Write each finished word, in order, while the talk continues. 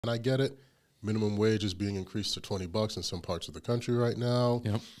And I get it. Minimum wage is being increased to $20 in some parts of the country right now.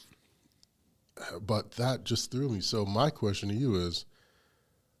 Yep. But that just threw me. So my question to you is,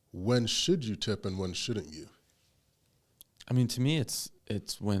 when should you tip and when shouldn't you? I mean, to me, it's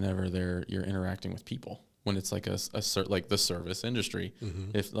whenever you're interacting with people. When it's like like the service industry,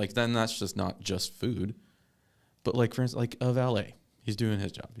 if like then that's just not just food, but like for instance, like a valet, he's doing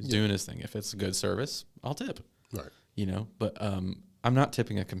his job, he's doing his thing. If it's a good service, I'll tip. Right. You know, but I'm not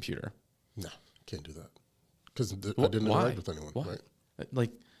tipping a computer. No, can't do that because I didn't interact with anyone. Why? Right. Like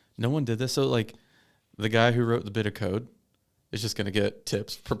no one did this. So like the guy who wrote the bit of code is just going to get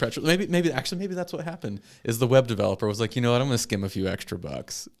tips perpetually. Maybe that's what happened. Is the web developer was like, you know what, I'm going to skim a few extra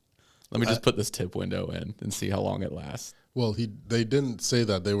bucks. Let me just put this tip window in and see how long it lasts. Well, they didn't say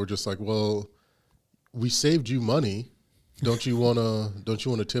that. They were just like, well, we saved you money. Don't you wanna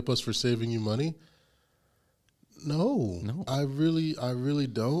tip us for saving you money? No, I really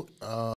don't.